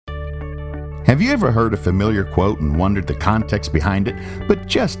Have you ever heard a familiar quote and wondered the context behind it, but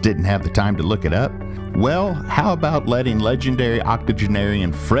just didn't have the time to look it up? Well, how about letting legendary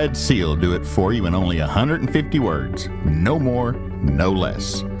octogenarian Fred Seal do it for you in only 150 words? No more, no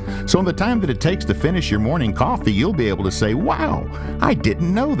less. So in the time that it takes to finish your morning coffee, you'll be able to say, wow, I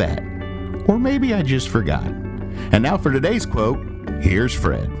didn't know that. Or maybe I just forgot. And now for today's quote, here's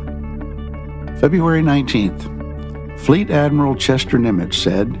Fred. February 19th. Fleet Admiral Chester Nimitz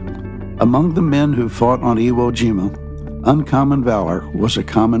said, "Among the men who fought on Iwo Jima, uncommon valor was a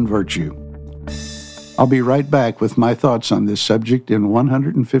common virtue." I'll be right back with my thoughts on this subject in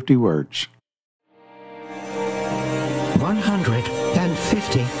 150 words.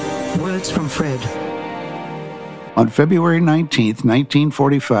 150 words from Fred. On February 19th,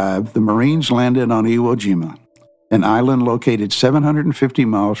 1945, the Marines landed on Iwo Jima, an island located 750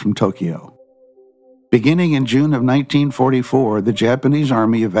 miles from Tokyo. Beginning in June of 1944, the Japanese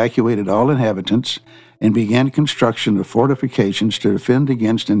Army evacuated all inhabitants and began construction of fortifications to defend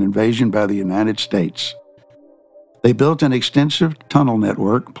against an invasion by the United States. They built an extensive tunnel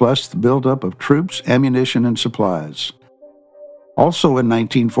network, plus the buildup of troops, ammunition, and supplies. Also in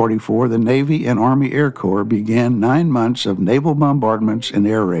 1944, the Navy and Army Air Corps began 9 months of naval bombardments and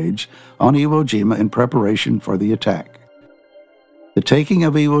air raids on Iwo Jima in preparation for the attack. The taking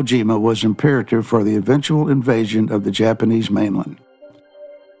of Iwo Jima was imperative for the eventual invasion of the Japanese mainland.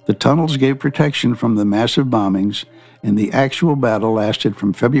 The tunnels gave protection from the massive bombings, and the actual battle lasted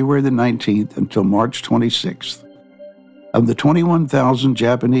from February the 19th until March 26th. Of the 21,000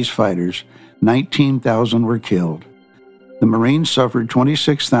 Japanese fighters, 19,000 were killed. The Marines suffered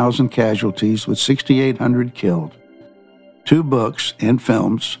 26,000 casualties with 6,800 killed. 2 books and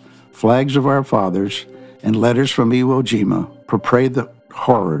films, Flags of Our Fathers and Letters from Iwo Jima, portray the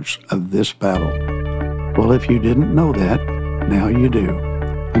horrors of this battle. Well, if you didn't know that, now you do.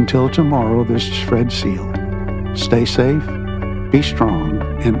 Until tomorrow, this is Fred Seal. Stay safe, be strong,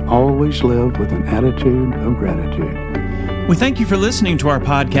 and always live with an attitude of gratitude. We thank you for listening to our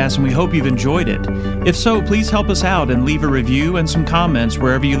podcast, and we hope you've enjoyed it. If so, please help us out and leave a review and some comments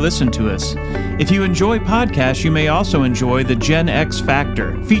wherever you listen to us. If you enjoy podcasts, you may also enjoy the Gen X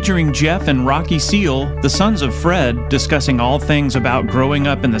Factor, featuring Jeff and Rocky Seal, the sons of Fred, discussing all things about growing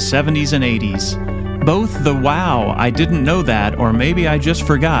up in the 70s and 80s. Both the Wow, I Didn't Know That, or Maybe I Just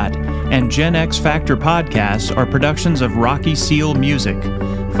Forgot, and Gen X Factor podcasts are productions of Rocky Seal Music.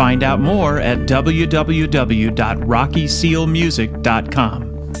 Find out more at www.rockysealmusic.com.